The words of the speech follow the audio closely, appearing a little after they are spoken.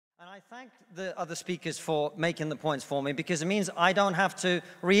I thank the other speakers for making the points for me, because it means I don't have to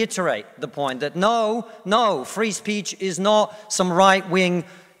reiterate the point that no, free speech is not some right-wing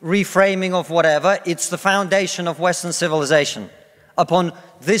reframing of whatever. It's the foundation of Western civilization. Upon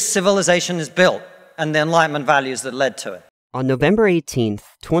this civilization is built, and the Enlightenment values that led to it. On November 18th,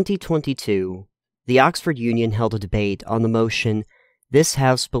 2022, the Oxford Union held a debate on the motion, "This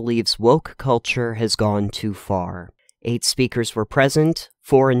House believes woke culture has gone too far." 8 speakers were present,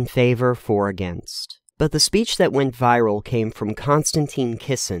 4 in favor, 4 against. But the speech that went viral came from Konstantin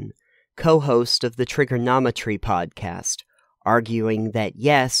Kisin, co-host of the Trigonometry podcast, arguing that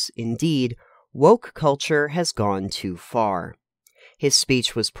yes, indeed, woke culture has gone too far. His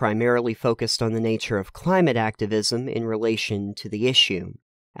speech was primarily focused on the nature of climate activism in relation to the issue.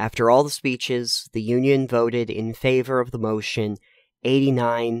 After all the speeches, the Union voted in favor of the motion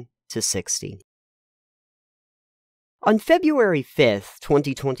 89 to 60. On February 5th,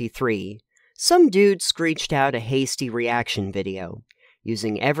 2023, some dude screeched out a hasty reaction video,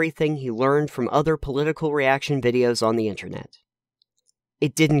 using everything he learned from other political reaction videos on the internet.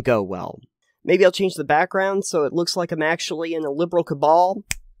 It didn't go well. Maybe I'll change the background so it looks like I'm actually in a liberal cabal.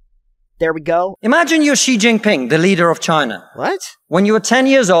 There we go. Imagine you're Xi Jinping, the leader of China. What? When you were 10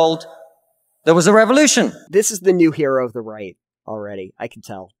 years old, there was a revolution. This is the new hero of the right. Already, I can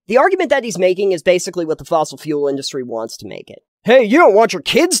tell. The argument that he's making is basically what the fossil fuel industry wants to make it. Hey, you don't want your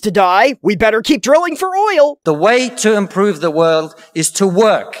kids to die! We better keep drilling for oil! The way to improve the world is to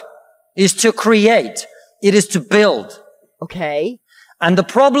work, is to create, it is to build. Okay. And the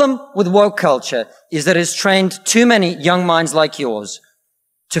problem with woke culture is that it's trained too many young minds like yours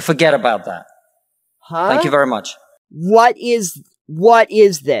to forget about that. Huh? Thank you very much. What is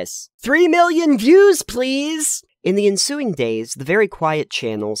this? 3 million views, please! In the ensuing days, the very quiet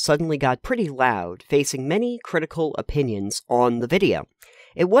channel suddenly got pretty loud, facing many critical opinions on the video.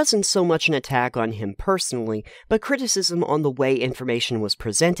 It wasn't so much an attack on him personally, but criticism on the way information was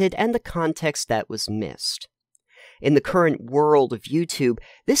presented and the context that was missed. In the current world of YouTube,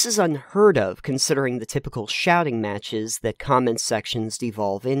 this is unheard of considering the typical shouting matches that comment sections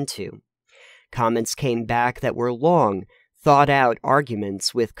devolve into. Comments came back that were long, thought-out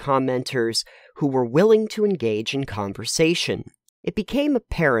arguments with commenters who were willing to engage in conversation. It became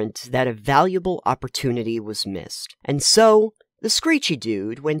apparent that a valuable opportunity was missed, and so the screechy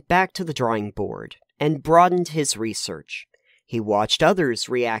dude went back to the drawing board and broadened his research. He watched others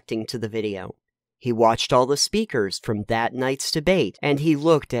reacting to the video. He watched all the speakers from that night's debate, and he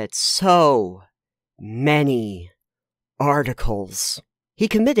looked at so many articles. He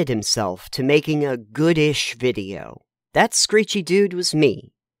committed himself to making a goodish video. That screechy dude was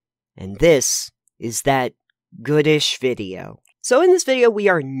me. And this is that goodish video. So in this video, we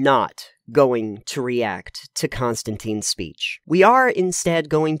are not going to react to Konstantin's speech. We are instead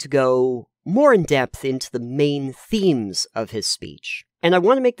going to go more in depth into the main themes of his speech. And I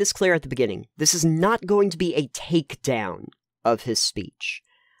want to make this clear at the beginning. This is not going to be a takedown of his speech.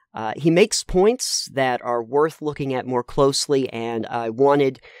 He makes points that are worth looking at more closely, and I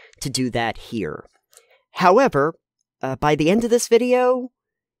wanted to do that here. However, by the end of this video,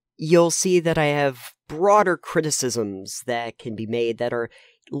 you'll see that I have broader criticisms that can be made that are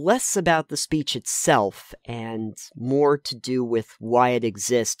less about the speech itself and more to do with why it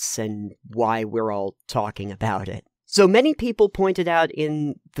exists and why we're all talking about it. So many people pointed out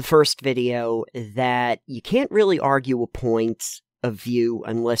in the first video that you can't really argue a point of view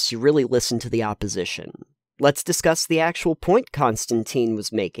unless you really listen to the opposition. Let's discuss the actual point Konstantin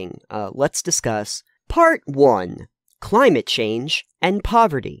was making. Let's discuss Part 1. Climate change and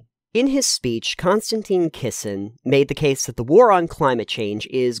poverty. In his speech, Konstantin Kisin made the case that the war on climate change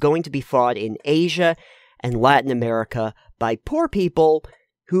is going to be fought in Asia and Latin America by poor people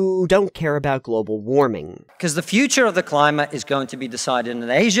who don't care about global warming. Because the future of the climate is going to be decided in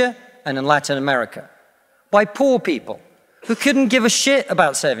Asia and in Latin America by poor people who couldn't give a shit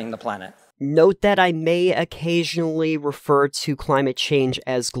about saving the planet. Note that I may occasionally refer to climate change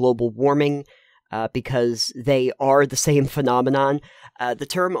as global warming, because they are the same phenomenon. The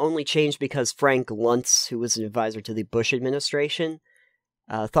term only changed because Frank Luntz, who was an advisor to the Bush administration,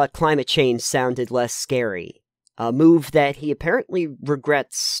 thought climate change sounded less scary, a move that he apparently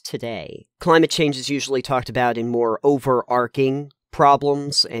regrets today. Climate change is usually talked about in more overarching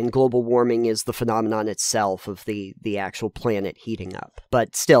problems, and global warming is the phenomenon itself of the actual planet heating up.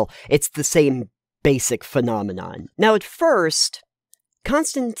 But still, it's the same basic phenomenon. Now, at first,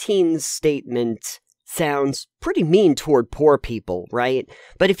 Konstantin's statement sounds pretty mean toward poor people, right?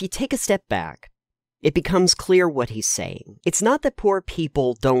 But if you take a step back it becomes clear what he's saying. It's not that poor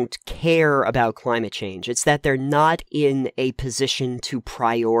people don't care about climate change, it's that they're not in a position to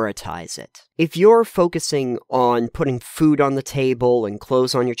prioritize it. If you're focusing on putting food on the table and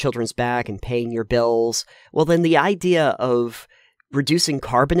clothes on your children's back and paying your bills, well then the idea of reducing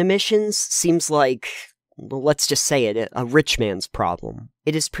carbon emissions seems like, well, let's just say it, a rich man's problem.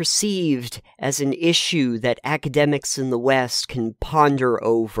 It is perceived as an issue that academics in the West can ponder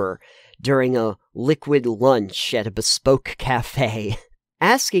over during a liquid lunch at a bespoke cafe.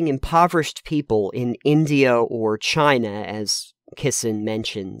 Asking impoverished people in India or China, as Kisin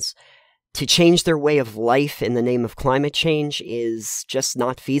mentions, to change their way of life in the name of climate change is just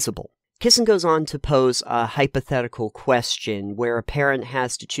not feasible. Kisin goes on to pose a hypothetical question where a parent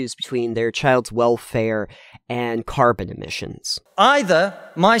has to choose between their child's welfare and carbon emissions. Either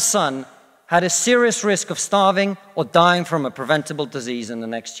my son had a serious risk of starving or dying from a preventable disease in the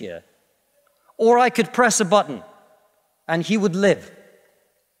next year, or I could press a button and he would live.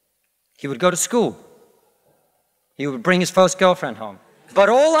 He would go to school. He would bring his first girlfriend home. But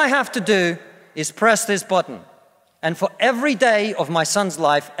all I have to do is press this button. And for every day of my son's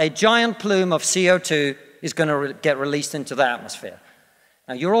life, a giant plume of CO2 is going to get released into the atmosphere.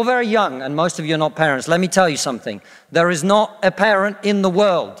 Now, you're all very young, and most of you are not parents. Let me tell you something. There is not a parent in the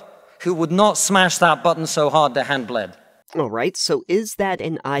world who would not smash that button so hard their hand bled. All right, so is that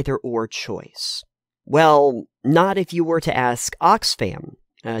an either-or choice? Well, not if you were to ask Oxfam,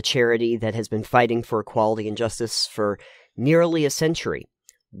 a charity that has been fighting for equality and justice for nearly a century.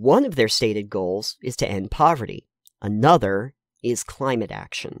 One of their stated goals is to end poverty. Another is climate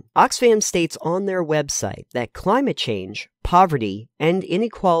action. Oxfam states on their website that climate change, poverty, and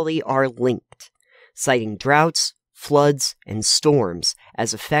inequality are linked, citing droughts, floods, and storms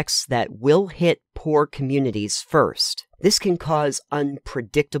as effects that will hit poor communities first. This can cause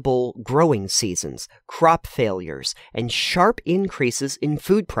unpredictable growing seasons, crop failures, and sharp increases in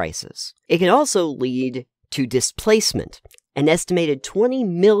food prices. It can also lead to displacement. An estimated 20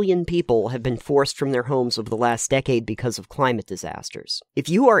 million people have been forced from their homes over the last decade because of climate disasters. If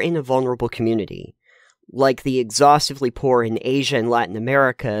you are in a vulnerable community, like the exhaustively poor in Asia and Latin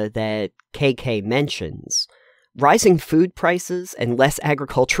America that KK mentions, rising food prices and less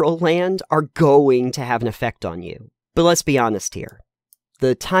agricultural land are going to have an effect on you. But let's be honest here.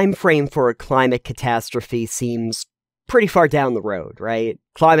 The time frame for a climate catastrophe seems pretty far down the road, right?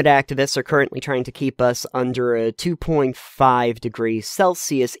 Climate activists are currently trying to keep us under a 2.5 degrees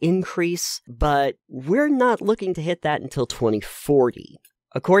Celsius increase, but we're not looking to hit that until 2040.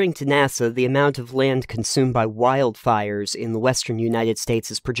 According to NASA, the amount of land consumed by wildfires in the western United States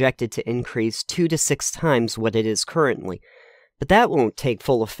is projected to increase 2 to 6 times what it is currently. But that won't take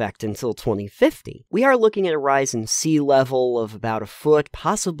full effect until 2050. We are looking at a rise in sea level of about a foot,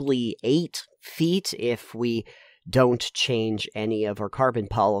 possibly 8 feet if we don't change any of our carbon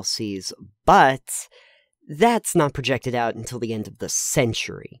policies, but that's not projected out until the end of the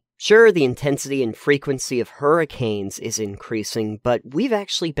century. Sure, the intensity and frequency of hurricanes is increasing, but we've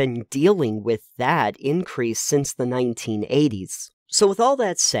actually been dealing with that increase since the 1980s. So with all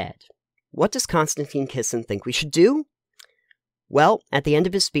that said, what does Konstantin Kisin think we should do? Well, at the end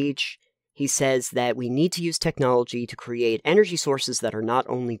of his speech, he says that we need to use technology to create energy sources that are not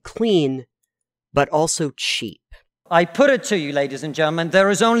only clean, but also cheap. I put it to you, ladies and gentlemen, there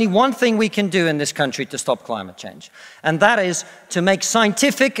is only one thing we can do in this country to stop climate change, and that is to make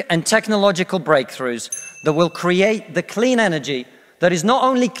scientific and technological breakthroughs that will create the clean energy that is not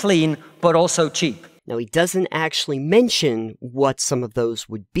only clean, but also cheap. Now, he doesn't actually mention what some of those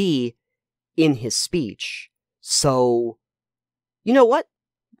would be in his speech, so you know what?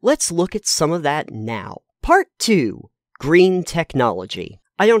 Let's look at some of that now. Part 2, Green Technology.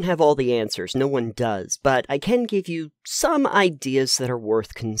 I don't have all the answers, no one does, but I can give you some ideas that are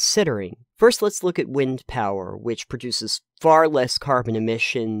worth considering. First, let's look at wind power, which produces far less carbon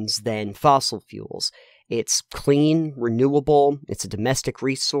emissions than fossil fuels. It's clean, renewable, it's a domestic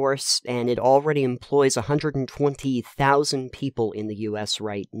resource, and it already employs 120,000 people in the US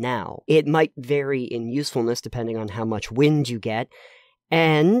right now. It might vary in usefulness depending on how much wind you get,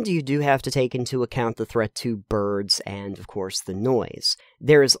 and you do have to take into account the threat to birds and, of course, the noise.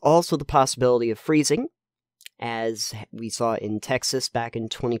 There is also the possibility of freezing, as we saw in Texas back in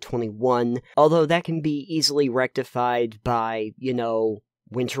 2021, although that can be easily rectified by,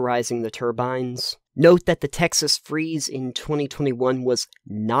 winterizing the turbines. Note that the Texas freeze in 2021 was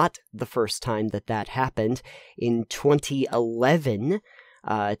not the first time that happened. In 2011,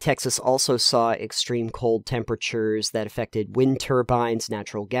 Texas also saw extreme cold temperatures that affected wind turbines,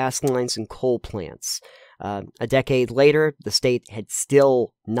 natural gas lines, and coal plants. A decade later, the state had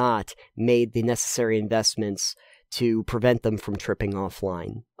still not made the necessary investments to prevent them from tripping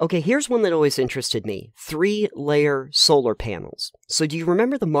offline. Okay, here's one that always interested me. 3-layer solar panels. So do you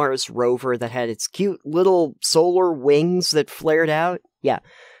remember the Mars rover that had its cute little solar wings that flared out? Yeah.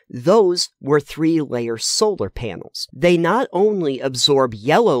 Those were 3-layer solar panels. They not only absorb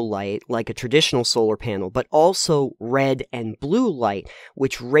yellow light like a traditional solar panel, but also red and blue light,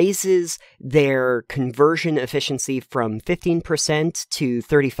 which raises their conversion efficiency from 15% to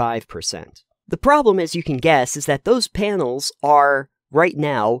 35%. The problem, as you can guess, is that those panels are, right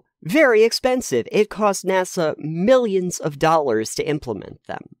now, very expensive. It costs NASA millions of dollars to implement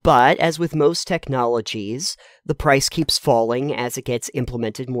them. But, as with most technologies, the price keeps falling as it gets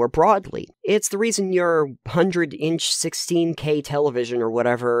implemented more broadly. It's the reason your 100-inch 16K television or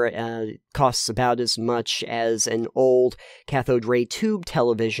whatever costs about as much as an old cathode ray tube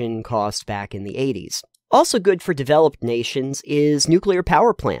television cost back in the 80s. Also good for developed nations is nuclear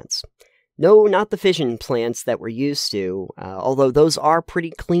power plants. No, not the fission plants that we're used to, although those are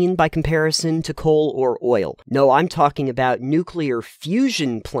pretty clean by comparison to coal or oil. No, I'm talking about nuclear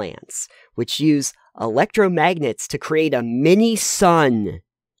fusion plants, which use electromagnets to create a mini-sun,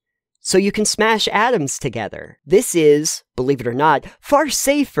 so you can smash atoms together. This is, believe it or not, far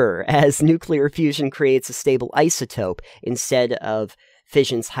safer, as nuclear fusion creates a stable isotope instead of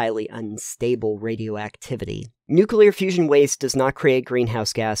fission's highly unstable radioactivity. Nuclear fusion waste does not create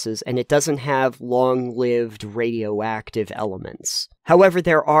greenhouse gases, and it doesn't have long-lived radioactive elements. However,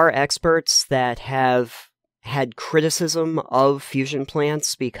 there are experts that have had criticism of fusion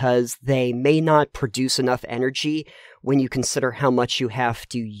plants because they may not produce enough energy when you consider how much you have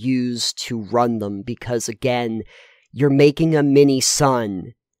to use to run them, because again, you're making a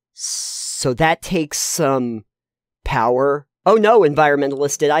mini-sun. So that takes some power. Oh no,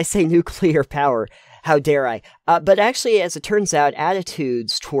 environmentalist, did I say nuclear power? How dare I? But actually, as it turns out,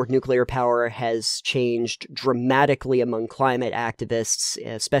 attitudes toward nuclear power has changed dramatically among climate activists,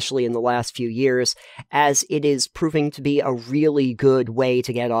 especially in the last few years, as it is proving to be a really good way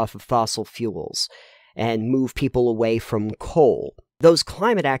to get off of fossil fuels and move people away from coal. Those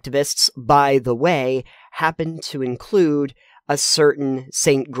climate activists, by the way, happen to include a certain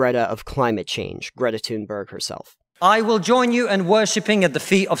Saint Greta of climate change, Greta Thunberg herself. I will join you in worshipping at the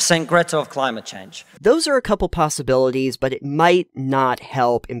feet of Saint Greta of climate change. Those are a couple possibilities, but it might not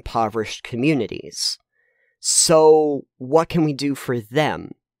help impoverished communities. So, what can we do for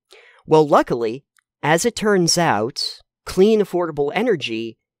them? Well, luckily, as it turns out, clean, affordable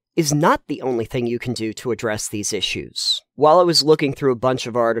energy is not the only thing you can do to address these issues. While I was looking through a bunch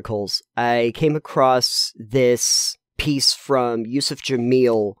of articles, I came across this piece from Yusuf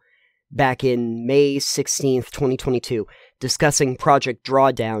Jamil back in May 16th, 2022, discussing Project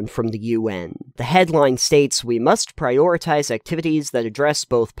Drawdown from the UN. The headline states, "We must prioritize activities that address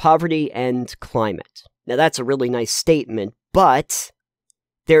both poverty and climate." Now that's a really nice statement, but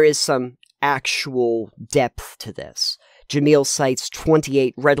there is some actual depth to this. Jamil cites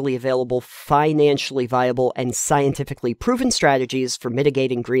 28 readily available, financially viable, and scientifically proven strategies for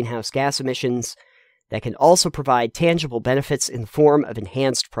mitigating greenhouse gas emissions that can also provide tangible benefits in the form of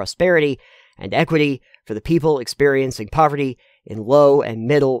enhanced prosperity and equity for the people experiencing poverty in low and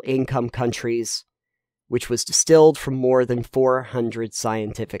middle income countries, which was distilled from more than 400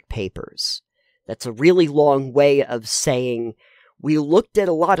 scientific papers. That's a really long way of saying we looked at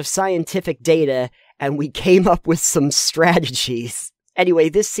a lot of scientific data and we came up with some strategies. Anyway,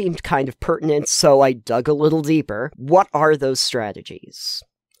 this seemed kind of pertinent, so I dug a little deeper. What are those strategies?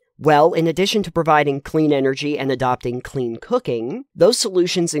 Well, in addition to providing clean energy and adopting clean cooking, those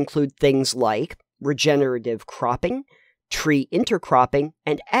solutions include things like regenerative cropping, tree intercropping,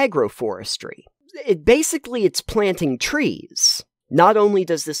 and agroforestry. Basically, it's planting trees. Not only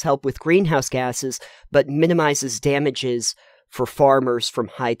does this help with greenhouse gases, but minimizes damages for farmers from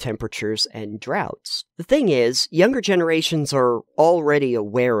high temperatures and droughts. The thing is, younger generations are already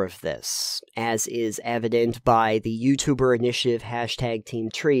aware of this, as is evident by the YouTuber initiative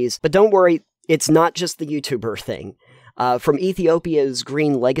 #TeamTrees. But don't worry, it's not just the YouTuber thing. From Ethiopia's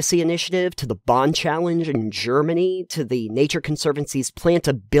Green Legacy Initiative to the Bond Challenge in Germany to the Nature Conservancy's Plant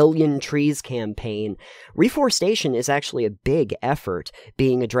a Billion Trees campaign, reforestation is actually a big effort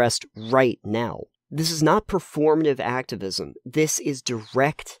being addressed right now. This is not performative activism. This is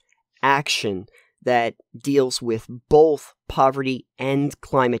direct action that deals with both poverty and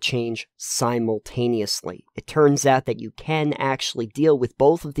climate change simultaneously. It turns out that you can actually deal with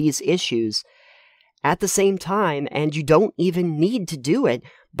both of these issues at the same time, and you don't even need to do it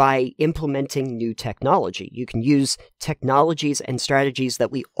by implementing new technology. You can use technologies and strategies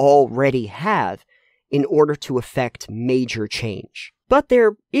that we already have in order to effect major change. But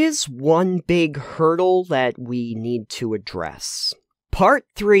there is one big hurdle that we need to address. Part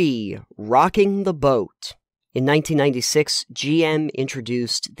 3, Rocking the Boat. In 1996, GM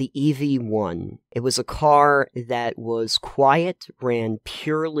introduced the EV1. It was a car that was quiet, ran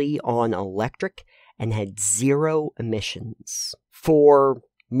purely on electric, and had 0 emissions. For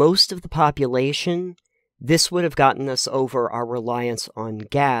most of the population, this would have gotten us over our reliance on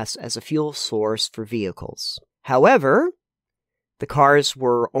gas as a fuel source for vehicles. However, the cars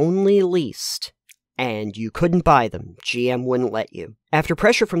were only leased, and you couldn't buy them. GM wouldn't let you. After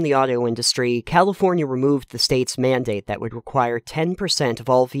pressure from the auto industry, California removed the state's mandate that would require 10% of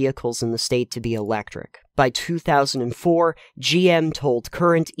all vehicles in the state to be electric. By 2004, GM told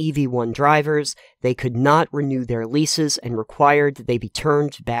current EV1 drivers they could not renew their leases and required that they be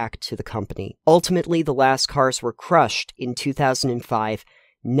turned back to the company. Ultimately, the last cars were crushed in 2005,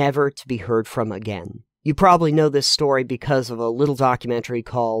 never to be heard from again. You probably know this story because of a little documentary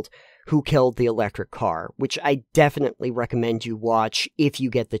called Who Killed the Electric Car, which I definitely recommend you watch if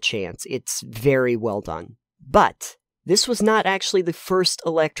you get the chance. It's very well done. But this was not actually the first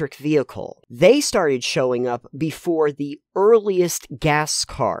electric vehicle. They started showing up before the earliest gas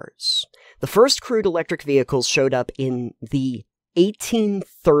cars. The first crude electric vehicles showed up in the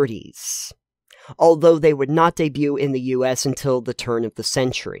 1830s, although they would not debut in the US until the turn of the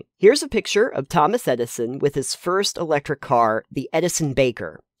century. Here's a picture of Thomas Edison with his first electric car, the Edison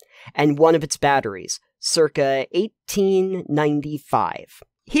Baker, and one of its batteries, circa 1895.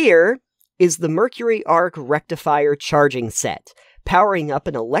 Here is the Mercury Arc rectifier charging set, powering up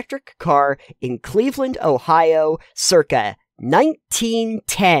an electric car in Cleveland, Ohio, circa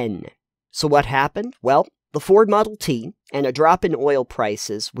 1910. So what happened? Well, the Ford Model T and a drop in oil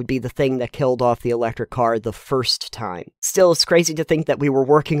prices would be the thing that killed off the electric car the first time. Still, it's crazy to think that we were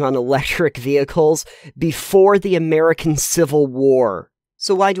working on electric vehicles before the American Civil War.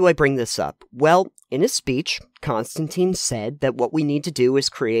 So why do I bring this up? Well, in his speech, Konstantin said that what we need to do is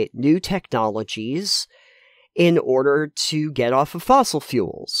create new technologies in order to get off of fossil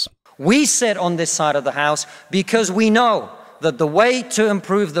fuels. We sit on this side of the house because we know that the way to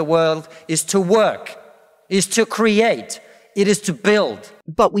improve the world is to work, is to create, it is to build.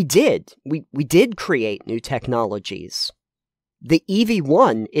 But we did. We did create new technologies. The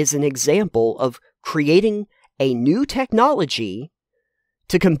EV1 is an example of creating a new technology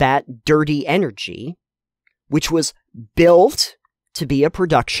to combat dirty energy, which was built to be a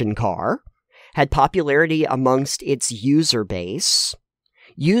production car, had popularity amongst its user base,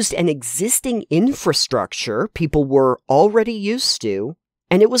 used an existing infrastructure people were already used to,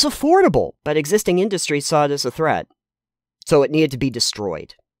 and it was affordable, but existing industry saw it as a threat. So it needed to be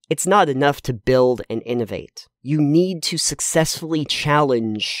destroyed. It's not enough to build and innovate. You need to successfully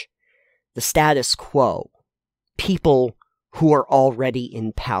challenge the status quo, people who are already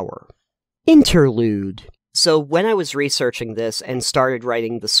in power. Interlude. So when I was researching this and started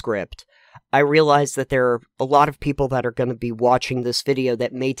writing the script, I realized that there are a lot of people that are going to be watching this video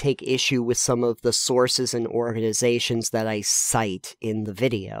that may take issue with some of the sources and organizations that I cite in the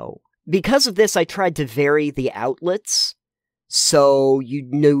video. Because of this, I tried to vary the outlets, so you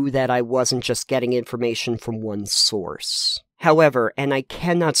knew that I wasn't just getting information from one source. However, and I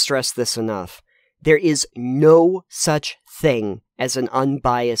cannot stress this enough, there is no such thing as an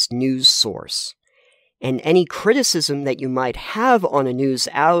unbiased news source, and any criticism that you might have on a news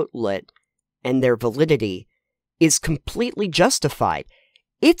outlet and their validity is completely justified.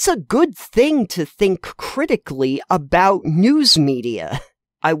 It's a good thing to think critically about news media.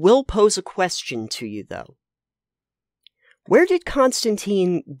 I will pose a question to you, though. Where did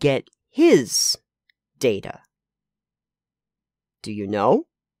Konstantin get his data? Do you know?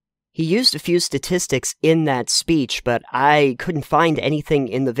 He used a few statistics in that speech, but I couldn't find anything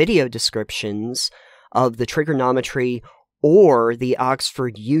in the video descriptions of the trigonometry or the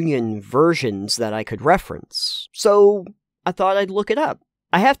Oxford Union versions that I could reference. So I thought I'd look it up.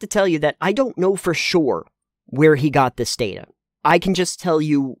 I have to tell you that I don't know for sure where he got this data. I can just tell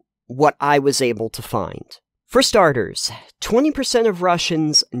you what I was able to find. For starters, 20% of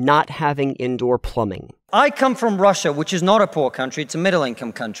Russians not having indoor plumbing. I come from Russia, which is not a poor country, it's a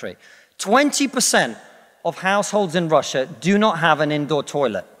middle-income country. 20% of households in Russia do not have an indoor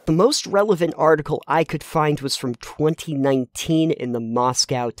toilet. The most relevant article I could find was from 2019 in the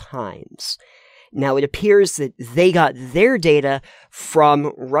Moscow Times. Now, it appears that they got their data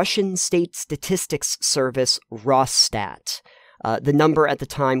from Russian state statistics service Rosstat. The number at the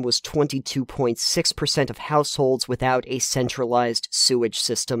time was 22.6% of households without a centralized sewage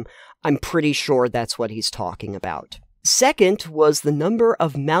system. I'm pretty sure that's what he's talking about. Second was the number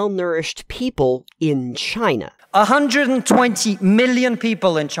of malnourished people in China. 120 million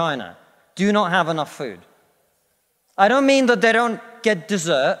people in China do not have enough food. I don't mean that they don't get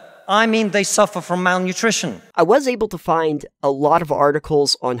dessert. I mean they suffer from malnutrition. I was able to find a lot of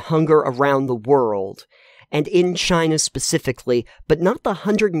articles on hunger around the world, and in China specifically, but not the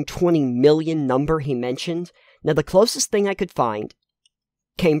 120 million number he mentioned. Now, the closest thing I could find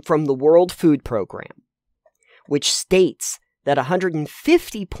came from the World Food Program, which states that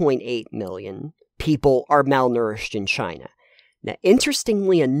 150.8 million people are malnourished in China. Now,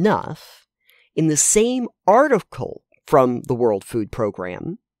 interestingly enough, in the same article from the World Food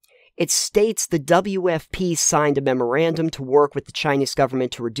Program, it states the WFP signed a memorandum to work with the Chinese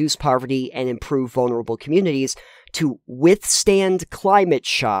government to reduce poverty and improve vulnerable communities to withstand climate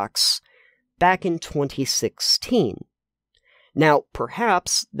shocks back in 2016. Now,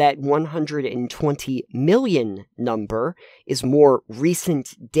 perhaps that 120 million number is more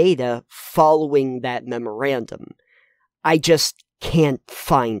recent data following that memorandum. I just can't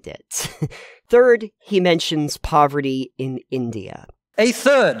find it. Third, he mentions poverty in India. A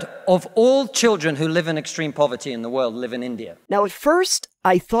third of all children who live in extreme poverty in the world live in India. Now, at first,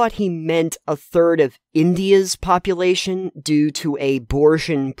 I thought he meant a third of India's population due to a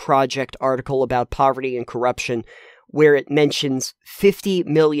Baldwin Project article about poverty and corruption, where it mentions 50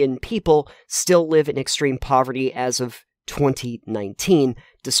 million people still live in extreme poverty as of 2019,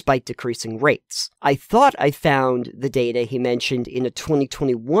 despite decreasing rates. I thought I found the data he mentioned in a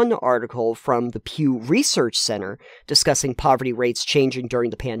 2021 article from the Pew Research Center discussing poverty rates changing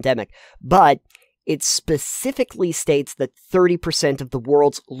during the pandemic, but it specifically states that 30% of the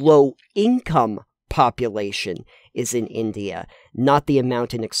world's low-income population is in India, not the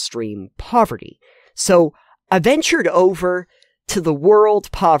amount in extreme poverty. So I ventured over to the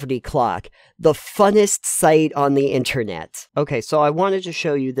World Poverty Clock, the funnest site on the internet. Okay, so I wanted to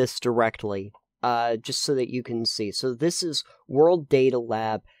show you this directly, just so that you can see. So this is World Data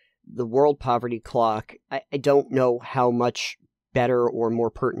Lab, the World Poverty Clock. I don't know how much better or more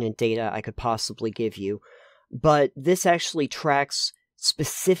pertinent data I could possibly give you, but this actually tracks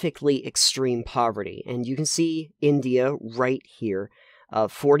specifically extreme poverty. And you can see India right here.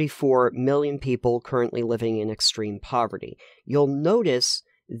 44 million people currently living in extreme poverty. You'll notice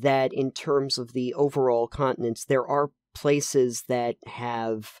that in terms of the overall continents, there are places that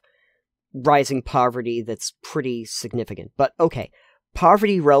have rising poverty that's pretty significant. But okay,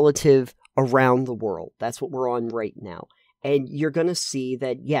 poverty relative around the world. That's what we're on right now. And you're going to see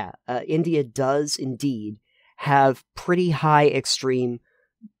that, yeah, India does indeed have pretty high extreme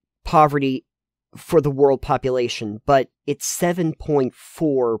poverty for the world population, but it's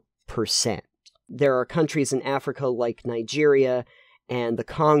 7.4%. There are countries in Africa like Nigeria and the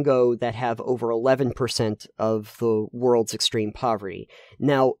Congo that have over 11% of the world's extreme poverty.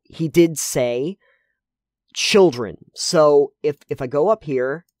 Now, he did say children. So if I go up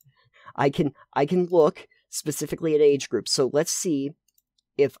here, I can look specifically at age groups. So let's see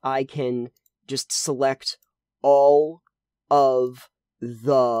if I can just select all of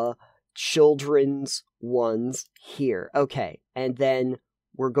the children's ones here. Okay, and then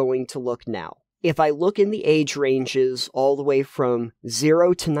we're going to look now. If I look in the age ranges all the way from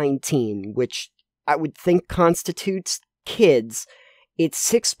 0 to 19, which I would think constitutes kids, it's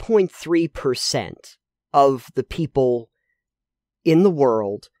 6.3% of the people in the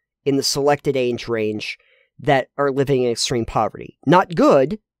world in the selected age range that are living in extreme poverty. Not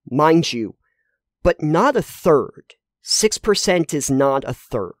good, mind you, but not a third. 6% is not a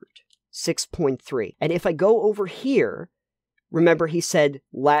third. 6.3. And if I go over here, remember he said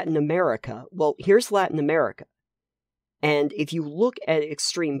Latin America. Well, here's Latin America. And if you look at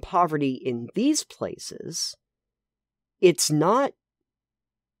extreme poverty in these places, it's not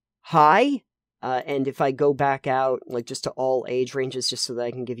high. And if I go back out, like just to all age ranges, just so that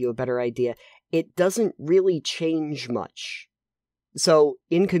I can give you a better idea, it doesn't really change much. So,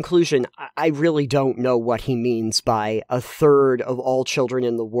 in conclusion, I really don't know what he means by a third of all children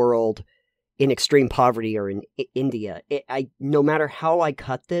in the world in extreme poverty or in India. No matter how I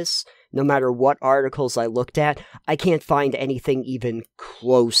cut this, no matter what articles I looked at, I can't find anything even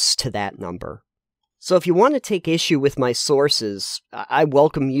close to that number. So if you want to take issue with my sources, I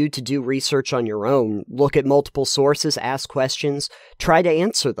welcome you to do research on your own, look at multiple sources, ask questions, try to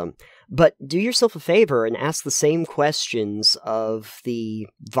answer them. But do yourself a favor and ask the same questions of the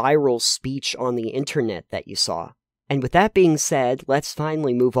viral speech on the internet that you saw. And with that being said, let's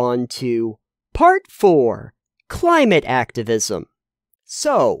finally move on to Part 4, Climate Activism.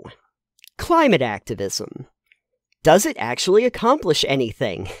 So, climate activism. Does it actually accomplish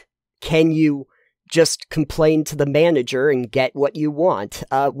anything? Can you just complain to the manager and get what you want.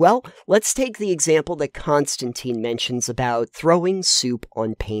 Well, let's take the example that Konstantin mentions about throwing soup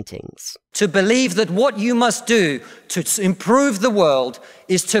on paintings. To believe that what you must do to improve the world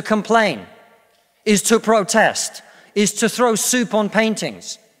is to complain, is to protest, is to throw soup on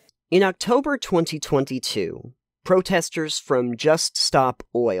paintings. In October 2022, protesters from Just Stop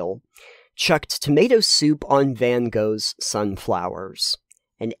Oil chucked tomato soup on Van Gogh's Sunflowers,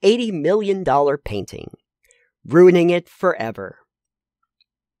 an $80 million painting, ruining it forever.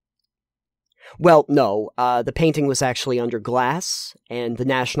 Well, no, the painting was actually under glass, and the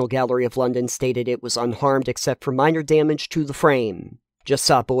National Gallery of London stated it was unharmed except for minor damage to the frame. Just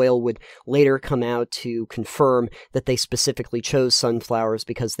Stop Oil would later come out to confirm that they specifically chose sunflowers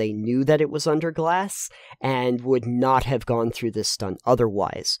because they knew that it was under glass and would not have gone through this stunt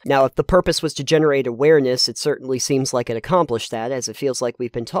otherwise. Now, if the purpose was to generate awareness, it certainly seems like it accomplished that, as it feels like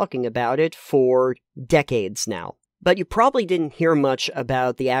we've been talking about it for decades now. But you probably didn't hear much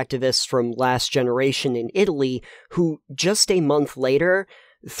about the activists from Last Generation in Italy who, just a month later,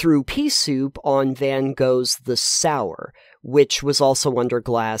 threw pea soup on Van Gogh's The Sour, which was also under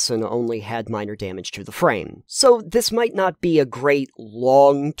glass and only had minor damage to the frame. So this might not be a great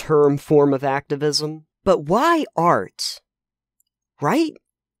long-term form of activism, but why art? Right?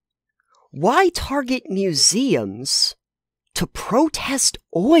 Why target museums to protest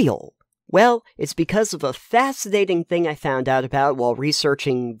oil? Well, it's because of a fascinating thing I found out about while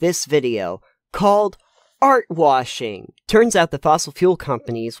researching this video, called art washing. Turns out the fossil fuel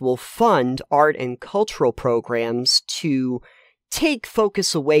companies will fund art and cultural programs to take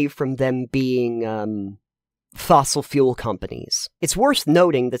focus away from them being, fossil fuel companies. It's worth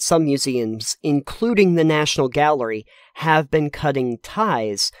noting that some museums, including the National Gallery, have been cutting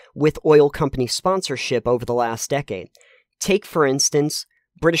ties with oil company sponsorship over the last decade. Take, for instance,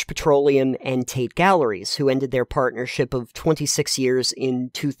 British Petroleum and Tate Galleries, who ended their partnership of 26 years in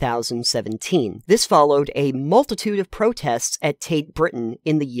 2017. This followed a multitude of protests at Tate Britain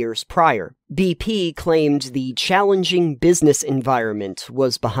in the years prior. BP claimed the challenging business environment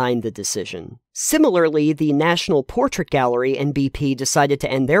was behind the decision. Similarly, the National Portrait Gallery and BP decided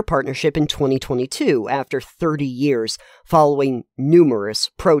to end their partnership in 2022 after 30 years, following numerous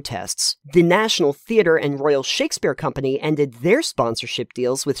protests. The National Theatre and Royal Shakespeare Company ended their sponsorship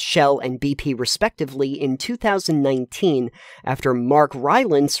deals with Shell and BP respectively in 2019 after Mark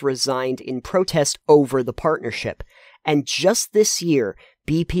Rylance resigned in protest over the partnership. And just this year,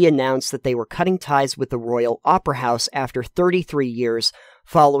 BP announced that they were cutting ties with the Royal Opera House after 33 years,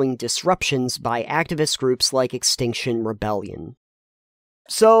 following disruptions by activist groups like Extinction Rebellion.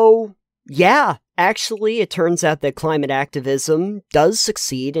 So, yeah, actually, it turns out that climate activism does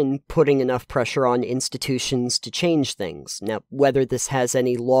succeed in putting enough pressure on institutions to change things. Now, whether this has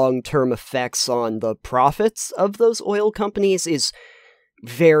any long-term effects on the profits of those oil companies is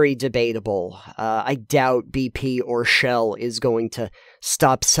very debatable. I doubt BP or Shell is going to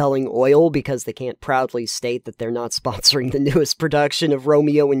stop selling oil because they can't proudly state that they're not sponsoring the newest production of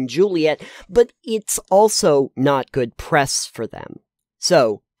Romeo and Juliet, but it's also not good press for them.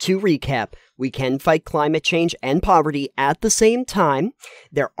 So, to recap, we can fight climate change and poverty at the same time.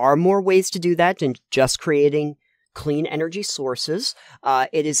 There are more ways to do that than just creating clean energy sources.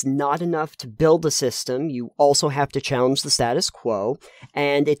 It is not enough to build a system. You also have to challenge the status quo.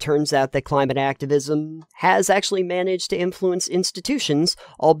 And it turns out that climate activism has actually managed to influence institutions,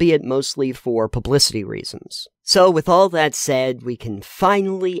 albeit mostly for publicity reasons. So with all that said, we can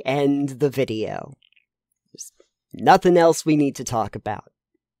finally end the video. There's nothing else we need to talk about.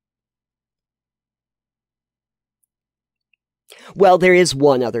 Well, there is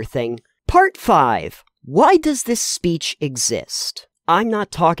one other thing. Part 5. Why does this speech exist? I'm not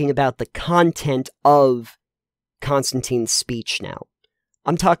talking about the content of Konstantin's speech now.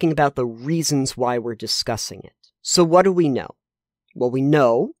 I'm talking about the reasons why we're discussing it. So what do we know? Well, we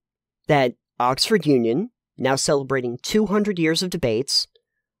know that Oxford Union, now celebrating 200 years of debates,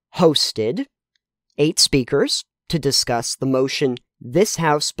 hosted 8 speakers to discuss the motion, "This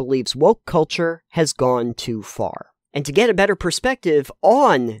House believes woke culture has gone too far." And to get a better perspective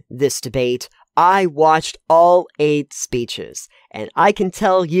on this debate, I watched all 8 speeches, and I can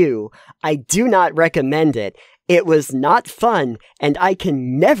tell you, I do not recommend it. It was not fun, and I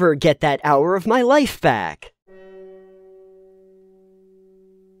can never get that hour of my life back.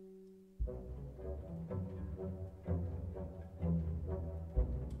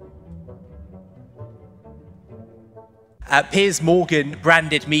 Piers Morgan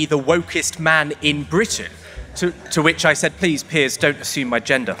branded me the wokest man in Britain, to which I said, please, Piers, don't assume my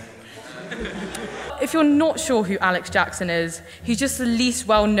gender. if you're not sure who Alex Jackson is, he's just the least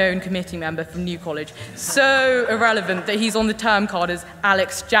well-known committee member from New College. So irrelevant that he's on the term card as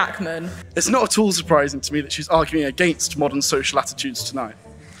Alex Jackman. It's not at all surprising to me that she's arguing against modern social attitudes tonight.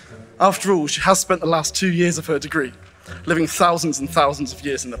 After all, she has spent the last 2 years of her degree living thousands and thousands of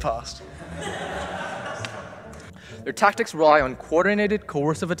years in the past. Their tactics rely on coordinated,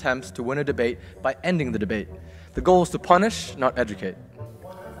 coercive attempts to win a debate by ending the debate. The goal is to punish, not educate.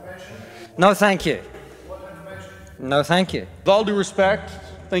 No, thank you. No, thank you. With all due respect,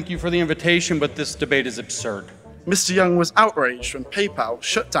 thank you for the invitation, but this debate is absurd. Mr. Young was outraged when PayPal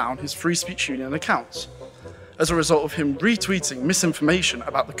shut down his Free Speech Union accounts as a result of him retweeting misinformation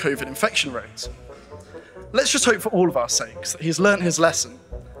about the COVID infection rates. Let's just hope for all of our sakes that he's learnt his lesson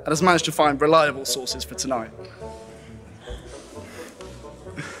and has managed to find reliable sources for tonight.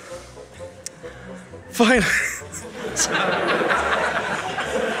 Fine.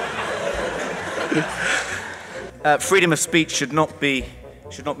 Freedom of speech should not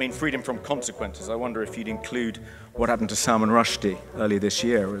mean freedom from consequences. I wonder if you'd include what happened to Salman Rushdie earlier this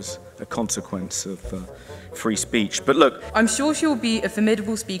year as a consequence of free speech. But look, I'm sure she'll be a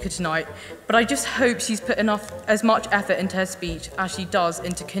formidable speaker tonight, but I just hope she's put as much effort into her speech as she does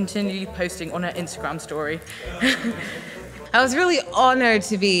into continually posting on her Instagram story. I was really honored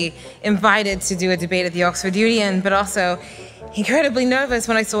to be invited to do a debate at the Oxford Union, but also incredibly nervous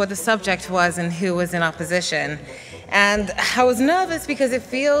when I saw what the subject was and who was in opposition. And I was nervous because it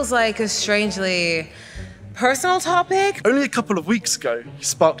feels like a strangely personal topic. Only a couple of weeks ago, he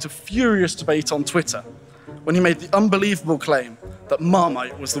sparked a furious debate on Twitter when he made the unbelievable claim that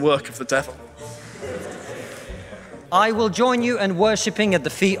Marmite was the work of the devil. I will join you in worshipping at the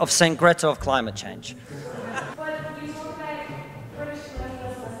feet of St. Greta of climate change.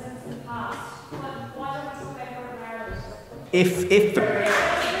 if the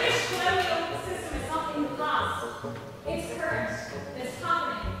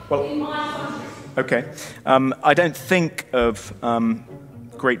Okay. I don't think of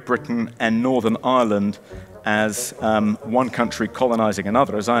Great Britain and Northern Ireland as one country colonizing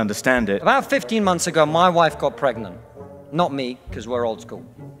another, as I understand it. About 15 months ago, my wife got pregnant. Not me, because we're old school.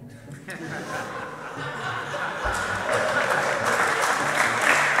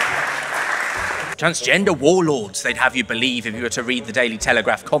 Transgender warlords, they'd have you believe if you were to read the Daily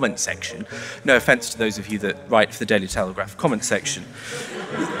Telegraph comment section. No offence to those of you that write for the Daily Telegraph comment section.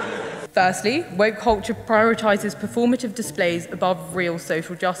 Firstly, woke culture prioritises performative displays above real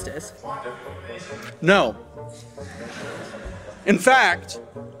social justice. No. In fact,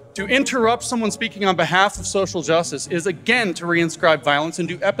 to interrupt someone speaking on behalf of social justice is again to reinscribe violence and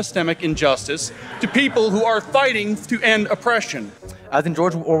do epistemic injustice to people who are fighting to end oppression. As in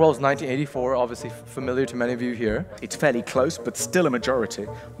George Orwell's 1984, obviously familiar to many of you here. It's fairly close, but still a majority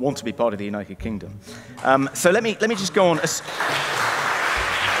want to be part of the United Kingdom. So let me just go on.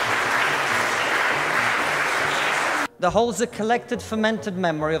 That holds a collected, fermented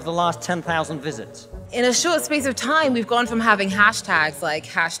memory of the last 10,000 visits. In a short space of time, we've gone from having hashtags like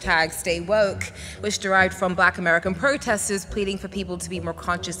 #StayWoke, which derived from Black American protesters pleading for people to be more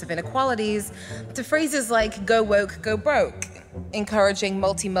conscious of inequalities, to phrases like "Go woke, go broke," encouraging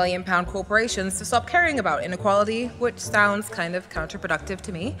multi-million-pound corporations to stop caring about inequality, which sounds kind of counterproductive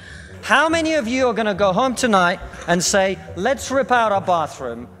to me. How many of you are going to go home tonight and say, let's rip out our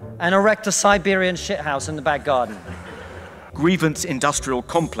bathroom and erect a Siberian shithouse in the back garden? Grievance industrial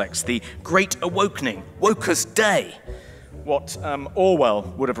complex, the Great Awakening, Wokest Day. What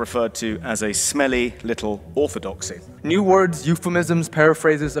Orwell would have referred to as a smelly little orthodoxy. New words, euphemisms,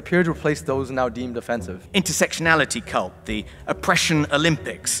 paraphrases appear to replace those now deemed offensive. Intersectionality cult, the oppression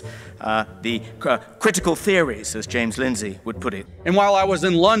Olympics, the critical theories, as James Lindsay would put it. And while I was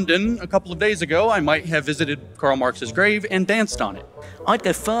in London a couple of days ago, I might have visited Karl Marx's grave and danced on it. I'd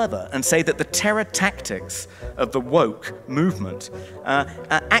go further and say that the terror tactics of the woke movement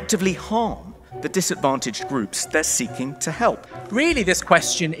actively harm the disadvantaged groups they're seeking to help. Really, this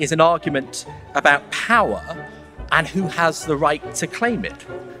question is an argument about power and who has the right to claim it.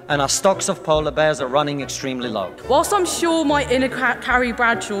 And our stocks of polar bears are running extremely low. Whilst I'm sure my inner Carrie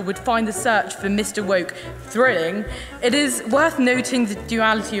Bradshaw would find the search for Mr. Woke thrilling, it is worth noting the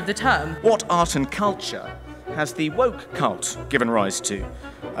duality of the term. What art and culture has the woke cult given rise to?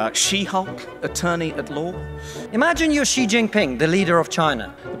 She-Hulk, attorney at law? Imagine you're Xi Jinping, the leader of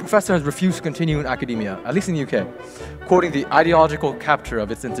China. The professor has refused to continue in academia, at least in the UK, quoting the ideological capture of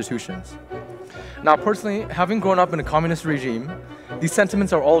its institutions. Now, personally, having grown up in a communist regime, these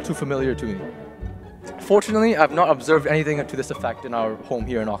sentiments are all too familiar to me. Fortunately, I've not observed anything to this effect in our home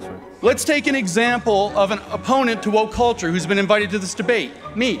here in Oxford. Let's take an example of an opponent to woke culture who's been invited to this debate.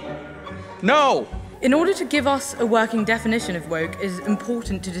 Me. No. In order to give us a working definition of woke, it is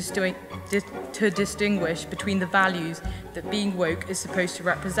important to distinguish between the values that being woke is supposed to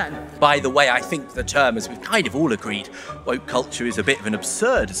represent. By the way, I think the term, as we've kind of all agreed, woke culture is a bit of an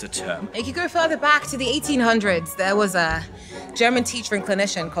absurd as a term. If you go further back to the 1800s, there was a German teacher and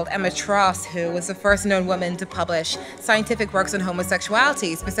clinician called Emma Traust, who was the first known woman to publish scientific works on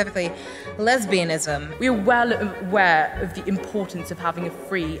homosexuality, specifically lesbianism. We are well aware of the importance of having a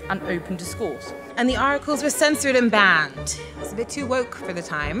free and open discourse. And the articles were censored and banned. It's a bit too woke for the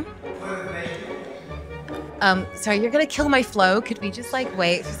time. Sorry, you're gonna kill my flow. Could we just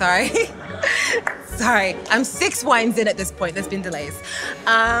wait? Sorry. Sorry, I'm 6 wines in at this point. There's been delays.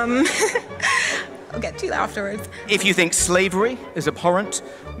 I'll get to you afterwards. If you think slavery is abhorrent,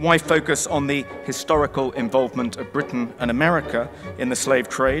 why focus on the historical involvement of Britain and America in the slave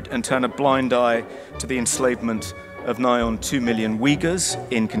trade and turn a blind eye to the enslavement of nigh on 2 million Uyghurs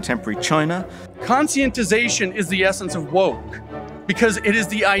in contemporary China? Conscientization is the essence of woke, because it is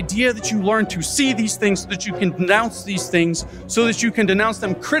the idea that you learn to see these things so that you can denounce these things, so that you can denounce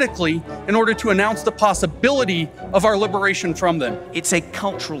them critically in order to announce the possibility of our liberation from them. It's a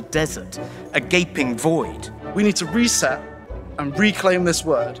cultural desert, a gaping void. We need to reset and reclaim this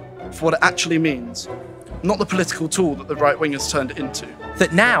word for what it actually means, not the political tool that the right-wingers turned it into.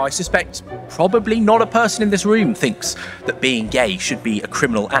 That now, I suspect, probably not a person in this room thinks that being gay should be a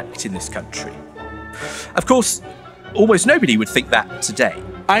criminal act in this country. Of course, almost nobody would think that today.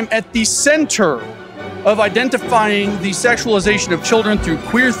 I'm at the center of identifying the sexualization of children through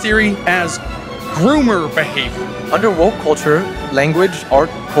queer theory as groomer behavior. Under woke culture, language, art,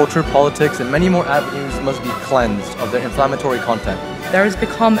 culture, politics, and many more avenues must be cleansed of their inflammatory content. There has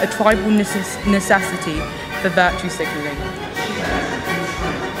become a tribal necessity for virtue signaling.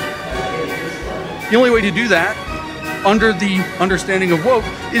 The only way to do that, under the understanding of woke,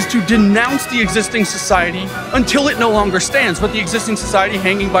 is to denounce the existing society until it no longer stands. But the existing society,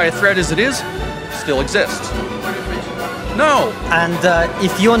 hanging by a thread as it is, still exists. No. And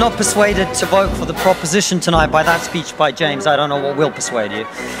if you're not persuaded to vote for the proposition tonight by that speech by James, I don't know what will persuade you.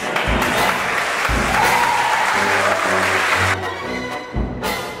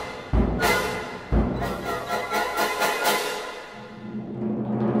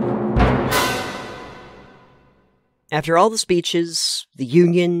 After all the speeches, the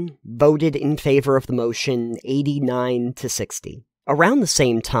Union voted in favor of the motion 89 to 60. Around the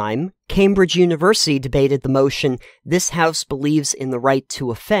same time, Cambridge University debated the motion "This House believes in the right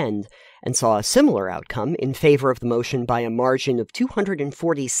to offend," and saw a similar outcome in favor of the motion by a margin of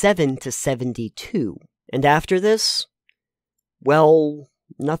 247 to 72. And after this, well,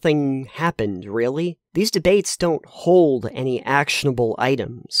 nothing happened, really. These debates don't hold any actionable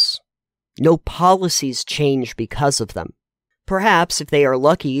items. No policies change because of them. Perhaps, if they are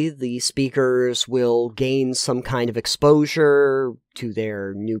lucky, the speakers will gain some kind of exposure to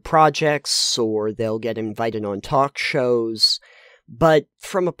their new projects, or they'll get invited on talk shows. But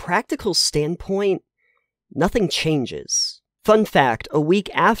from a practical standpoint, nothing changes. Fun fact, a week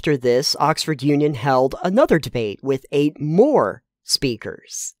after this, Oxford Union held another debate with 8 more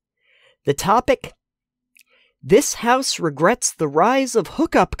speakers. The topic: "This House regrets the rise of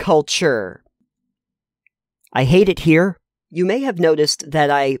hookup culture." I hate it here. You may have noticed that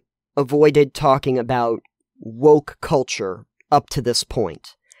I avoided talking about woke culture up to this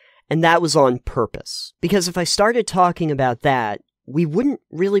point, and that was on purpose. Because if I started talking about that, we wouldn't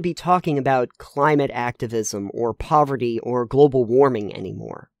really be talking about climate activism or poverty or global warming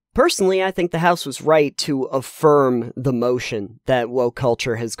anymore. Personally, I think the House was right to affirm the motion that woke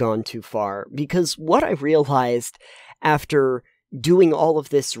culture has gone too far, because what I realized after doing all of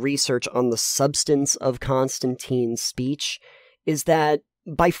this research on the substance of Konstantin's speech is that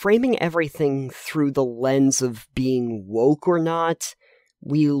by framing everything through the lens of being woke or not,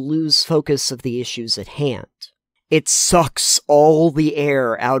 we lose focus of the issues at hand. It sucks all the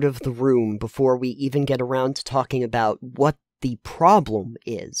air out of the room before we even get around to talking about what the problem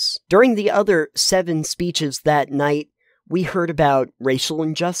is. During the other 7 speeches that night, we heard about racial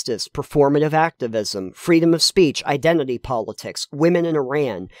injustice, performative activism, freedom of speech, identity politics, women in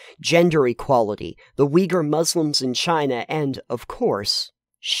Iran, gender equality, the Uyghur Muslims in China, and, of course,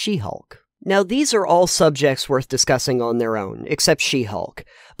 She-Hulk. Now, these are all subjects worth discussing on their own, except She-Hulk.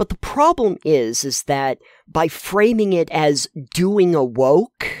 But the problem is that by framing it as doing a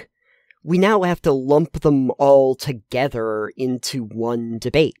woke, we now have to lump them all together into one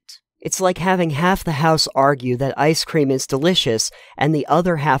debate. It's like having half the House argue that ice cream is delicious, and the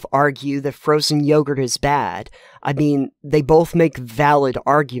other half argue that frozen yogurt is bad. I mean, they both make valid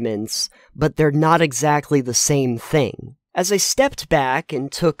arguments, but they're not exactly the same thing. As I stepped back and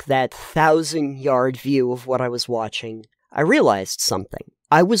took that 1,000-yard view of what I was watching, I realized something.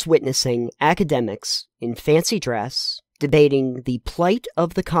 I was witnessing academics in fancy dress debating the plight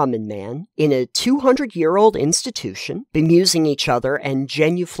of the common man in a 200-year-old institution, bemusing each other and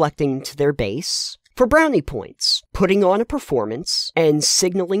genuflecting to their base for brownie points, putting on a performance and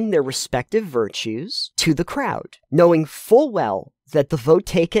signaling their respective virtues to the crowd, knowing full well that the vote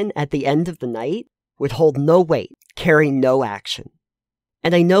taken at the end of the night would hold no weight, carry no action.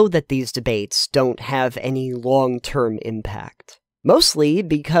 And I know that these debates don't have any long-term impact, mostly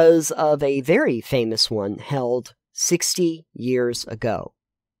because of a very famous one held 60 years ago.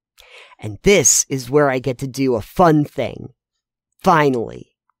 And this is where I get to do a fun thing. Finally.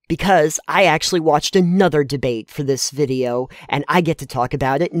 Because I actually watched another debate for this video, and I get to talk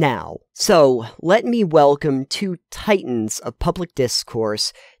about it now. So, let me welcome two titans of public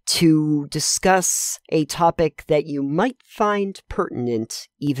discourse to discuss a topic that you might find pertinent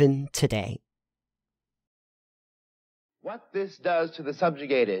even today. What this does to the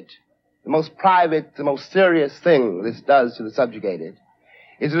subjugated, the most private, the most serious thing this does to the subjugated,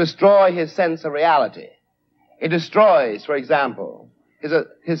 is to destroy his sense of reality. It destroys, for example,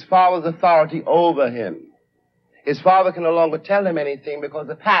 his father's authority over him. His father can no longer tell him anything because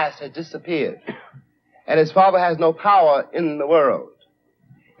the past has disappeared, and his father has no power in the world.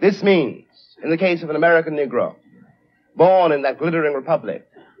 This means, in the case of an American Negro, born in that glittering republic,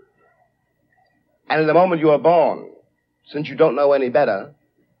 and in the moment you are born, since you don't know any better,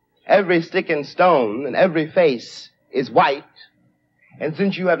 every stick and stone and every face is white, and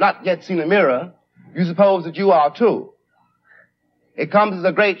since you have not yet seen a mirror, you suppose that you are too. It comes as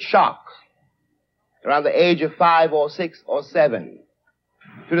a great shock around the age of 5 or 6 or 7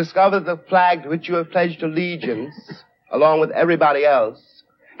 to discover that the flag to which you have pledged allegiance, along with everybody else,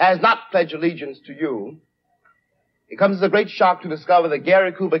 has not pledged allegiance to you. It comes as a great shock to discover that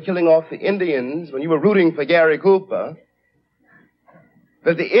Gary Cooper killing off the Indians when you were rooting for Gary Cooper,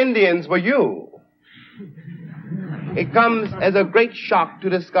 that the Indians were you. It comes as a great shock to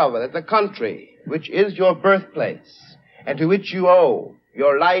discover that the country, which is your birthplace, and to which you owe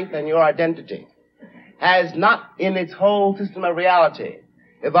your life and your identity, has not in its whole system of reality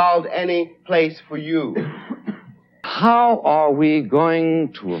evolved any place for you. How are we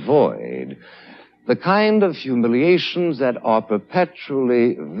going to avoid the kind of humiliations that are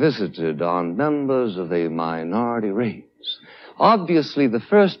perpetually visited on members of a minority race? Obviously, the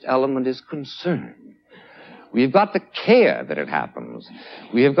first element is concern. We've got to care that it happens.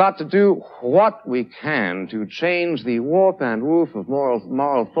 We have got to do what we can to change the warp and woof of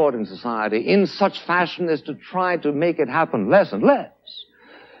moral thought in society in such fashion as to try to make it happen less and less.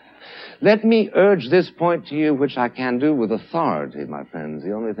 Let me urge this point to you, which I can do with authority, my friends,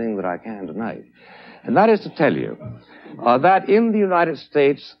 the only thing that I can tonight. And that is to tell you that in the United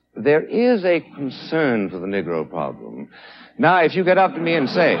States, there is a concern for the Negro problem. Now, if you get up to me and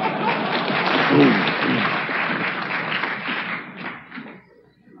say...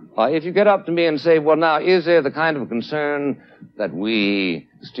 if you get up to me and say, well, now, is there the kind of concern that we,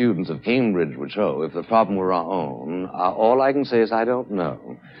 students of Cambridge, would show if the problem were our own? All I can say is I don't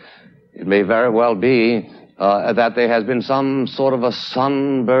know. It may very well be that there has been some sort of a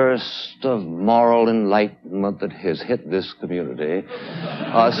sunburst of moral enlightenment that has hit this community,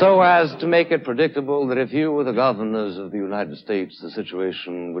 so as to make it predictable that if you were the governors of the United States, the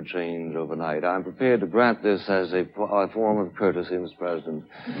situation would change overnight. I'm prepared to grant this as a form of courtesy, Mr. President.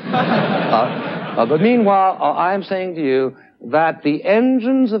 But meanwhile, I'm saying to you that the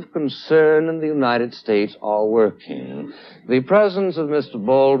engines of concern in the United States are working. The presence of Mr.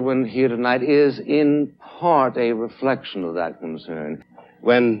 Baldwin here tonight is in part a reflection of that concern.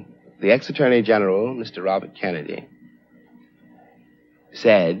 When the ex-Attorney General, Mr. Robert Kennedy,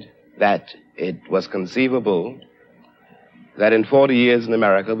 said that it was conceivable that in 40 years in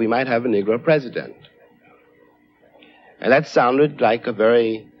America we might have a Negro president. And that sounded like a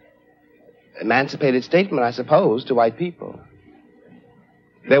very emancipated statement, I suppose, to white people.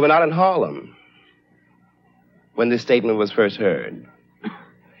 They were not in Harlem when this statement was first heard,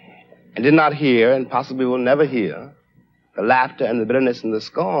 and did not hear, and possibly will never hear, the laughter and the bitterness and the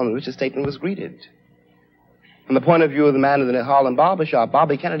scorn with which the statement was greeted. From the point of view of the man in the Harlem barbershop,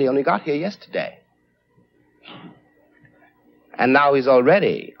 Bobby Kennedy only got here yesterday. And now he's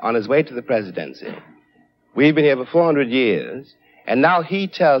already on his way to the presidency. We've been here for 400 years, and now he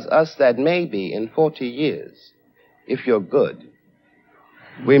tells us that maybe in 40 years, if you're good,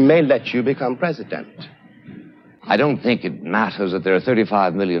 we may let you become president. I don't think it matters that there are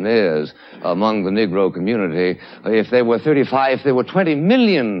 35 millionaires among the Negro community. If there were 20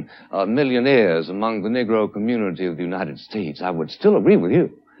 million millionaires among the Negro community of the United States, I would still agree with you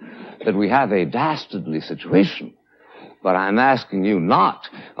that we have a dastardly situation. But I'm asking you not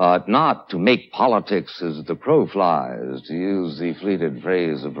to make politics as the crow flies, to use the fleeted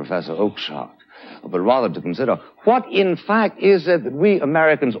phrase of Professor Oakeshott, but rather to consider what, in fact, is it that we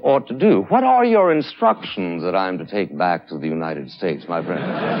Americans ought to do? What are your instructions that I'm to take back to the United States, my friend?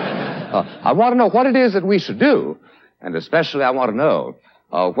 I want to know what it is that we should do, and especially I want to know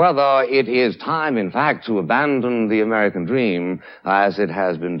whether it is time, in fact, to abandon the American dream as it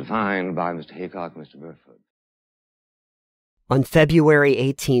has been defined by Mr. Haycock and Mr. Burford. On February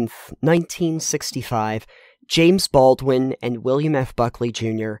 18th, 1965, James Baldwin and William F. Buckley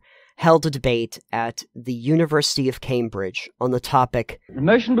Jr. held a debate at the University of Cambridge on the topic, The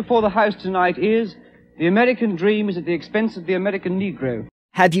motion before the House tonight is, the American dream is at the expense of the American Negro.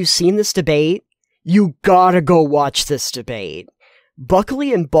 Have you seen this debate? You gotta go watch this debate.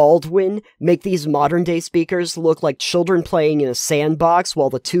 Buckley and Baldwin make these modern-day speakers look like children playing in a sandbox while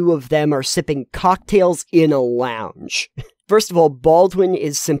the two of them are sipping cocktails in a lounge. First of all, Baldwin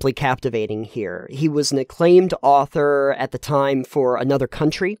is simply captivating here. He was an acclaimed author at the time for Another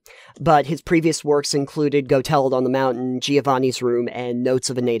Country, but his previous works included Go Tell It on the Mountain, Giovanni's Room, and Notes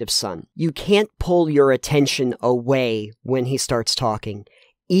of a Native Son. You can't pull your attention away when he starts talking.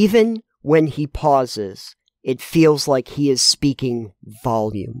 Even when he pauses, it feels like he is speaking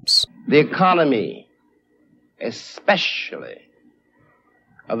volumes. The economy, especially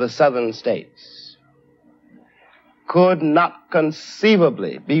of the southern states, could not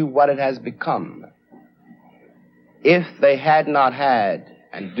conceivably be what it has become if they had not had,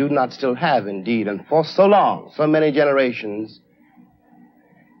 and do not still have indeed, and for so long, so many generations,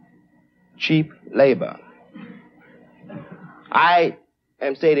 cheap labor. I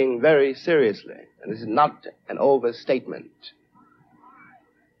am stating very seriously, and this is not an overstatement,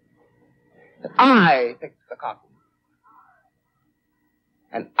 that I picked the cotton,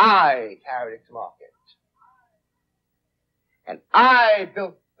 and I carried it to market. And I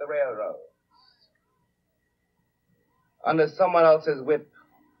built the railroads under someone else's whip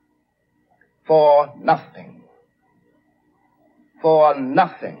for nothing. For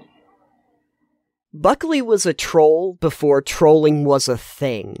nothing. Buckley was a troll before trolling was a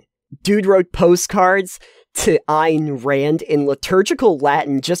thing. Dude wrote postcards to Ayn Rand in liturgical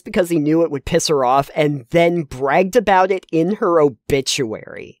Latin just because he knew it would piss her off, and then bragged about it in her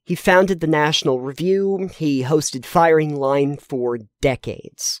obituary. He founded the National Review. He hosted Firing Line for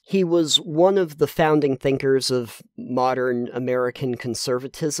decades. He was one of the founding thinkers of modern American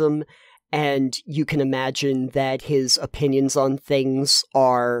conservatism, and you can imagine that his opinions on things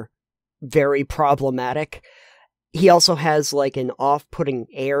are very problematic. He also has like an off-putting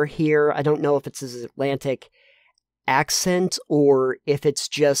air here. I don't know if it's his Atlantic accent or if it's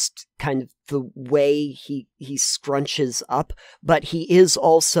just kind of the way he scrunches up, but he is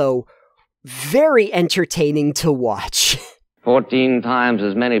also very entertaining to watch. 14 times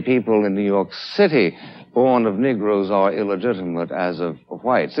as many people in New York City born of Negroes are illegitimate as of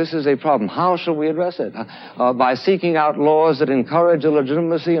whites. This is a problem. How shall we address it? By seeking out laws that encourage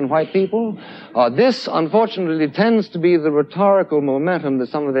illegitimacy in white people? This, unfortunately, tends to be the rhetorical momentum that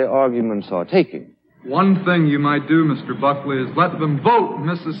some of their arguments are taking. One thing you might do, Mr. Buckley, is let them vote in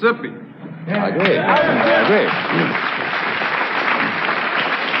Mississippi. I agree. I agree.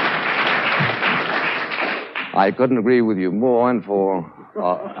 I couldn't agree with you more, and for...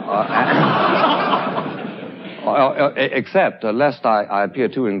 except, lest I appear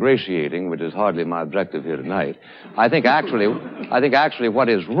too ingratiating, which is hardly my objective here tonight, I think actually what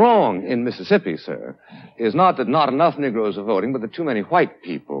is wrong in Mississippi, sir, is not that not enough Negroes are voting, but that too many white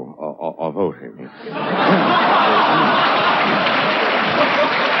people are voting.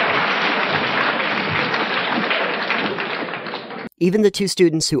 Even the two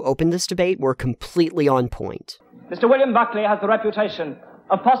students who opened this debate were completely on point. Mr. William Buckley has the reputation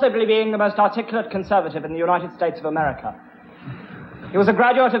of possibly being the most articulate conservative in the United States of America. He was a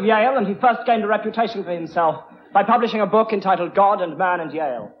graduate of Yale, and he first gained a reputation for himself by publishing a book entitled God and Man and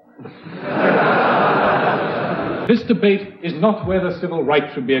Yale. This debate is not whether civil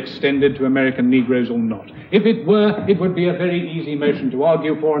rights should be extended to American Negroes or not. If it were, it would be a very easy motion to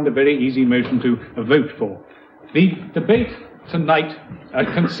argue for and a very easy motion to vote for. The debate tonight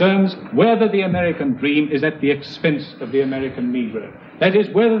concerns whether the American dream is at the expense of the American Negro. That is,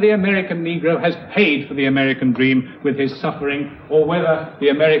 whether the American Negro has paid for the American dream with his suffering, or whether the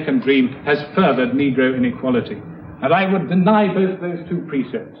American dream has furthered Negro inequality. And I would deny both those two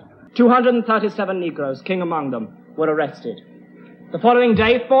precepts. 237 Negroes, king among them, were arrested. The following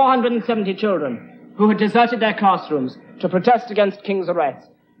day, 470 children who had deserted their classrooms to protest against King's arrest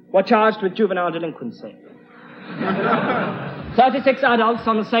were charged with juvenile delinquency. 36 adults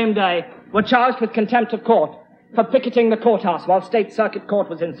on the same day were charged with contempt of court for picketing the courthouse while State Circuit Court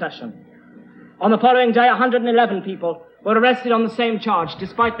was in session. On the following day, 111 people were arrested on the same charge,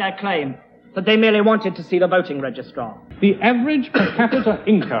 despite their claim that they merely wanted to see the voting registrar. The average per capita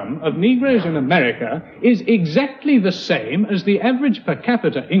income of Negroes in America is exactly the same as the average per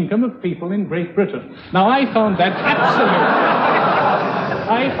capita income of people in Great Britain. Now, I found that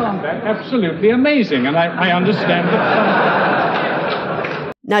absolutely amazing, and I understand that.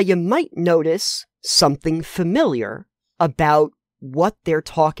 Now, you might notice something familiar about what they're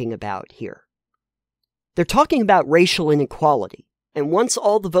talking about here. They're talking about racial inequality. And once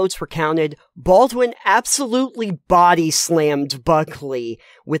all the votes were counted, Baldwin absolutely body-slammed Buckley,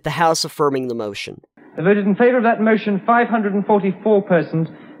 with the House affirming the motion. There voted in favor of that motion 544 persons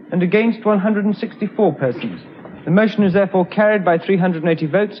and against 164 persons. The motion is therefore carried by 380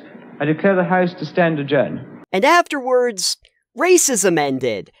 votes. I declare the House to stand adjourned. And afterwards, racism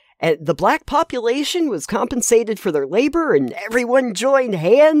ended. And the black population was compensated for their labor, and everyone joined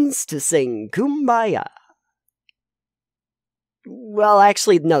hands to sing Kumbaya. Well,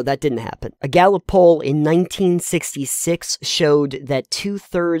 actually, no, that didn't happen. A Gallup poll in 1966 showed that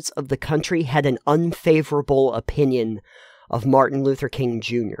 2/3 of the country had an unfavorable opinion of Martin Luther King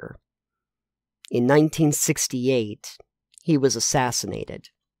Jr. In 1968, he was assassinated.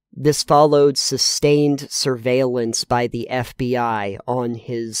 This followed sustained surveillance by the FBI on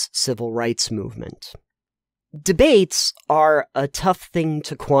his civil rights movement. Debates are a tough thing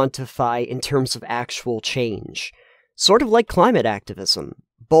to quantify in terms of actual change. Sort of like climate activism.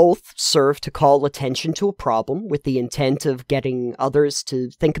 Both serve to call attention to a problem with the intent of getting others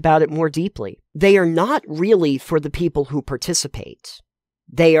to think about it more deeply. They are not really for the people who participate.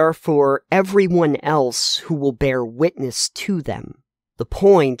 They are for everyone else who will bear witness to them. The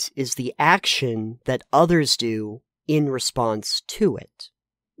point is the action that others do in response to it.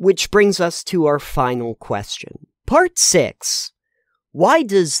 Which brings us to our final question. Part 6. Why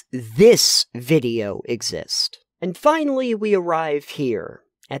does this video exist? And finally, we arrive here,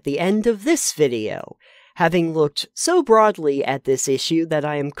 at the end of this video, having looked so broadly at this issue that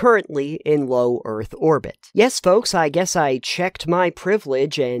I am currently in low Earth orbit. Yes, folks, I guess I checked my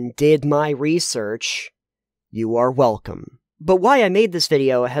privilege and did my research. You are welcome. But why I made this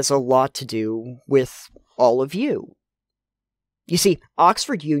video has a lot to do with all of you. You see,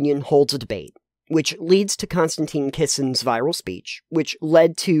 Oxford Union holds a debate, which leads to Konstantin Kisin's viral speech, which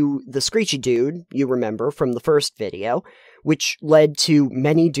led to the Screechy Dude, you remember from the first video, which led to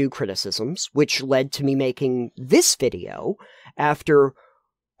many due criticisms, which led to me making this video after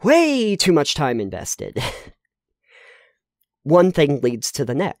way too much time invested. One thing leads to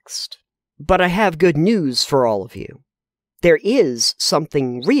the next. But I have good news for all of you. There is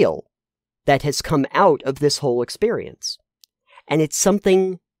something real that has come out of this whole experience. And it's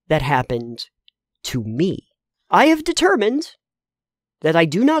something that happened to me. I have determined that I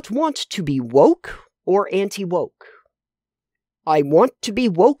do not want to be woke or anti-woke. I want to be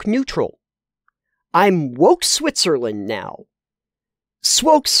woke neutral. I'm woke Switzerland now.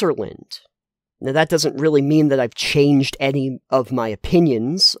 Swokeserland. Now that doesn't really mean that I've changed any of my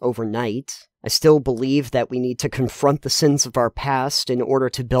opinions overnight. I still believe that we need to confront the sins of our past in order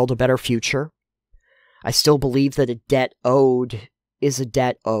to build a better future. I still believe that a debt owed is a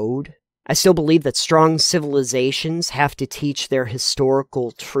debt owed. I still believe that strong civilizations have to teach their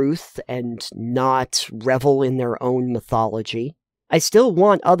historical truth and not revel in their own mythology. I still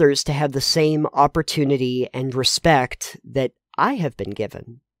want others to have the same opportunity and respect that I have been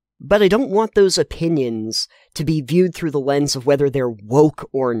given. But I don't want those opinions to be viewed through the lens of whether they're woke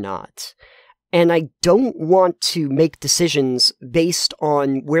or not. And I don't want to make decisions based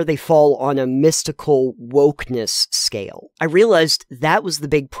on where they fall on a mystical wokeness scale. I realized that was the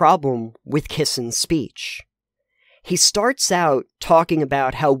big problem with Kisin's speech. He starts out talking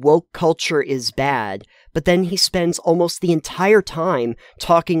about how woke culture is bad, but then he spends almost the entire time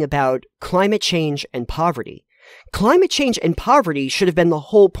talking about climate change and poverty. Climate change and poverty should have been the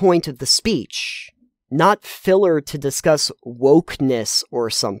whole point of the speech, not filler to discuss wokeness or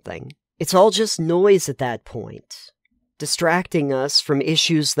something. It's all just noise at that point, distracting us from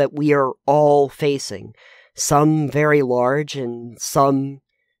issues that we are all facing, some very large and some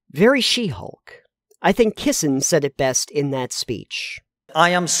very She-Hulk. I think Kisin said it best in that speech. I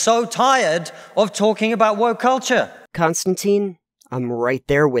am so tired of talking about woke culture. Konstantin, I'm right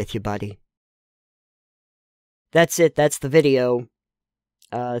there with you, buddy. That's it, that's the video.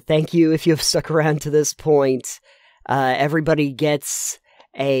 Thank you if you've stuck around to this point. Everybody gets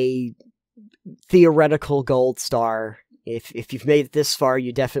a theoretical gold star. If you've made it this far,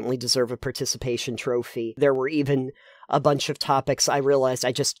 you definitely deserve a participation trophy. There were even a bunch of topics I realized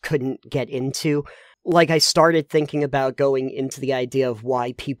I just couldn't get into. Like, I started thinking about going into the idea of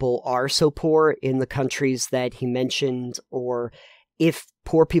why people are so poor in the countries that he mentioned, or if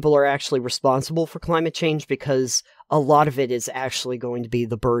poor people are actually responsible for climate change, because a lot of it is actually going to be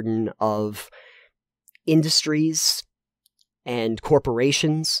the burden of industries and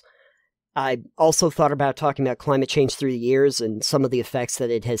corporations. I also thought about talking about climate change through the years and some of the effects that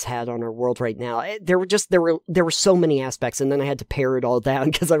it has had on our world right now. There were so many aspects, and then I had to pare it all down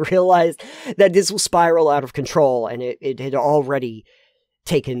because I realized that this will spiral out of control, and it had already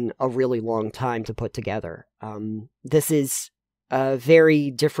taken a really long time to put together. This is a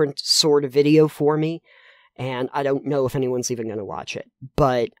very different sort of video for me, and I don't know if anyone's even going to watch it,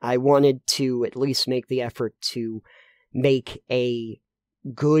 but I wanted to at least make the effort to make a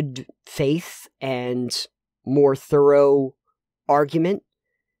good faith and more thorough argument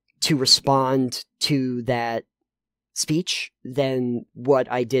to respond to that speech than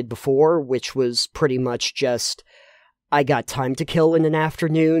what I did before, which was pretty much just, I got time to kill in an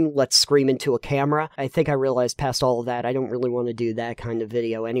afternoon, let's scream into a camera. I think I realized past all of that, I don't really want to do that kind of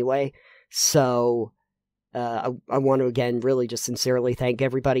video anyway. So I want to again really just sincerely thank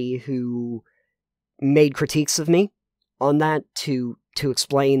everybody who made critiques of me on that to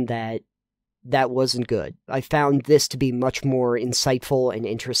explain that that wasn't good. I found this to be much more insightful and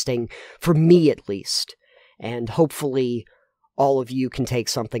interesting, for me at least, and hopefully all of you can take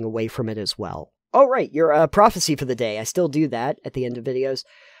something away from it as well. Oh right, your prophecy for the day. I still do that at the end of videos.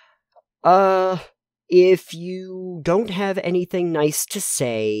 If you don't have anything nice to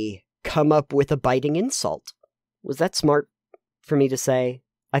say, come up with a biting insult. Was that smart for me to say?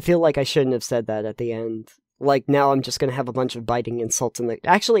 I feel like I shouldn't have said that at the end. Like, now I'm just going to have a bunch of biting insults in the...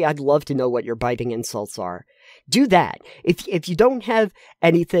 Actually, I'd love to know what your biting insults are. Do that. If you don't have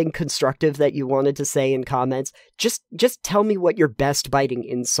anything constructive that you wanted to say in comments, just tell me what your best biting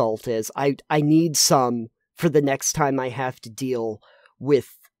insult is. I need some for the next time I have to deal with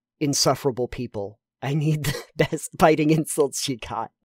insufferable people. I need the best biting insults you got.